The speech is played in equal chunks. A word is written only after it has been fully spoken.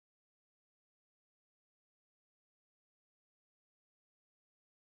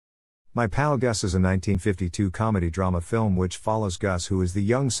My Pal Gus is a 1952 comedy-drama film which follows Gus, who is the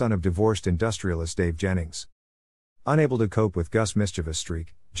young son of divorced industrialist Dave Jennings. Unable to cope with Gus' mischievous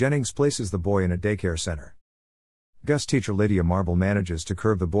streak, Jennings places the boy in a daycare center. Gus' teacher Lydia Marble manages to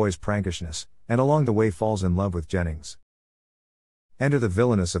curb the boy's prankishness, and along the way falls in love with Jennings. Enter the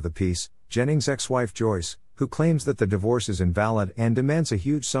villainess of the piece, Jennings' ex-wife Joyce, who claims that the divorce is invalid and demands a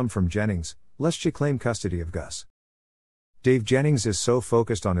huge sum from Jennings, lest she claim custody of Gus. Dave Jennings is so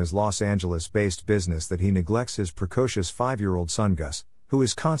focused on his Los Angeles-based business that he neglects his precocious 5-year-old son Gus, who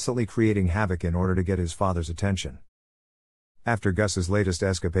is constantly creating havoc in order to get his father's attention. After Gus's latest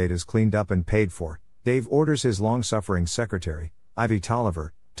escapade is cleaned up and paid for, Dave orders his long-suffering secretary, Ivy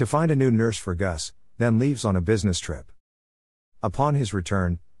Tolliver, to find a new nurse for Gus, then leaves on a business trip. Upon his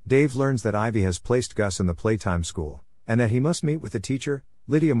return, Dave learns that Ivy has placed Gus in the playtime school, and that he must meet with the teacher,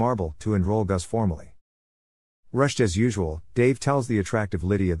 Lydia Marble, to enroll Gus formally. Rushed as usual, Dave tells the attractive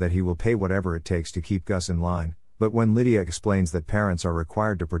Lydia that he will pay whatever it takes to keep Gus in line, but when Lydia explains that parents are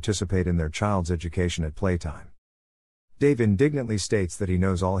required to participate in their child's education at playtime, Dave indignantly states that he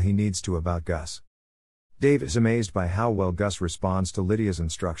knows all he needs to about Gus. Dave is amazed by how well Gus responds to Lydia's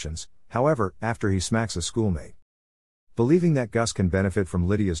instructions, however, after he smacks a schoolmate. Believing that Gus can benefit from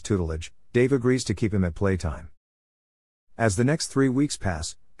Lydia's tutelage, Dave agrees to keep him at playtime. As the next 3 weeks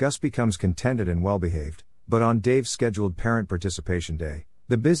pass, Gus becomes contented and well-behaved, but on Dave's scheduled parent participation day,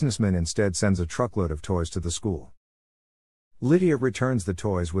 the businessman instead sends a truckload of toys to the school. Lydia returns the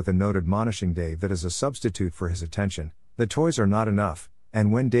toys with a note admonishing Dave that as a substitute for his attention, the toys are not enough,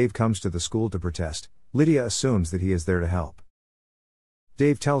 and when Dave comes to the school to protest, Lydia assumes that he is there to help.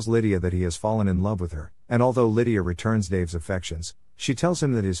 Dave tells Lydia that he has fallen in love with her, and although Lydia returns Dave's affections, she tells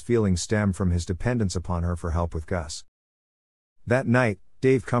him that his feelings stem from his dependence upon her for help with Gus. That night,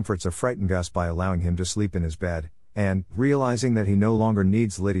 Dave comforts a frightened Gus by allowing him to sleep in his bed, and, realizing that he no longer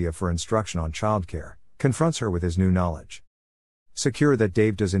needs Lydia for instruction on childcare, confronts her with his new knowledge. Secure that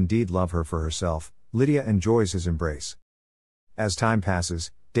Dave does indeed love her for herself, Lydia enjoys his embrace. As time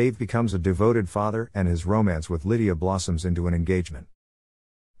passes, Dave becomes a devoted father and his romance with Lydia blossoms into an engagement.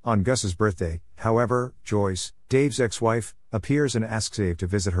 On Gus's birthday, however, Joyce, Dave's ex-wife, appears and asks Dave to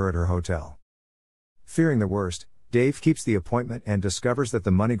visit her at her hotel. Fearing the worst, Dave keeps the appointment and discovers that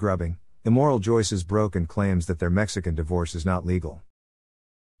the money-grubbing, immoral Joyce is broke and claims that their Mexican divorce is not legal.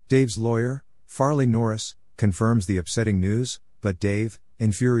 Dave's lawyer, Farley Norris, confirms the upsetting news, but Dave,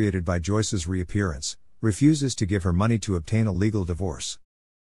 infuriated by Joyce's reappearance, refuses to give her money to obtain a legal divorce.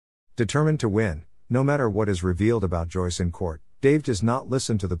 Determined to win, no matter what is revealed about Joyce in court, Dave does not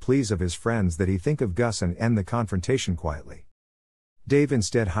listen to the pleas of his friends that he think of Gus and end the confrontation quietly. Dave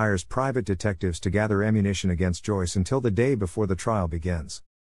instead hires private detectives to gather ammunition against Joyce until the day before the trial begins.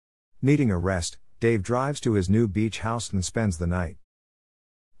 Needing a rest, Dave drives to his new beach house and spends the night.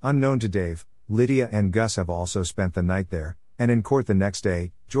 Unknown to Dave, Lydia and Gus have also spent the night there, and in court the next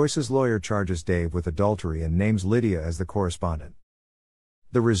day, Joyce's lawyer charges Dave with adultery and names Lydia as the correspondent.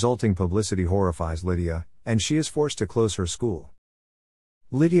 The resulting publicity horrifies Lydia, and she is forced to close her school.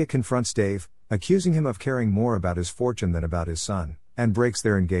 Lydia confronts Dave, accusing him of caring more about his fortune than about his son, and breaks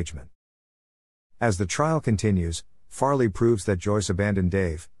their engagement. As the trial continues, Farley proves that Joyce abandoned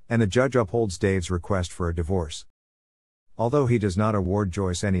Dave, and the judge upholds Dave's request for a divorce. Although he does not award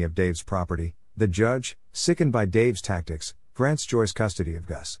Joyce any of Dave's property, the judge, sickened by Dave's tactics, grants Joyce custody of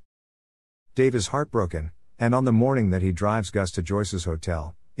Gus. Dave is heartbroken, and on the morning that he drives Gus to Joyce's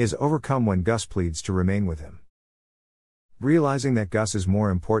hotel, is overcome when Gus pleads to remain with him. Realizing that Gus is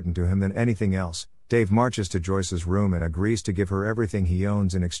more important to him than anything else, Dave marches to Joyce's room and agrees to give her everything he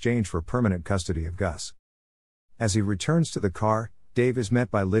owns in exchange for permanent custody of Gus. As he returns to the car, Dave is met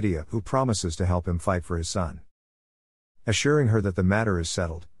by Lydia, who promises to help him fight for his son. Assuring her that the matter is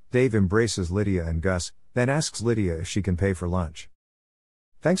settled, Dave embraces Lydia and Gus, then asks Lydia if she can pay for lunch.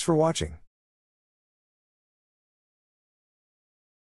 Thanks for watching.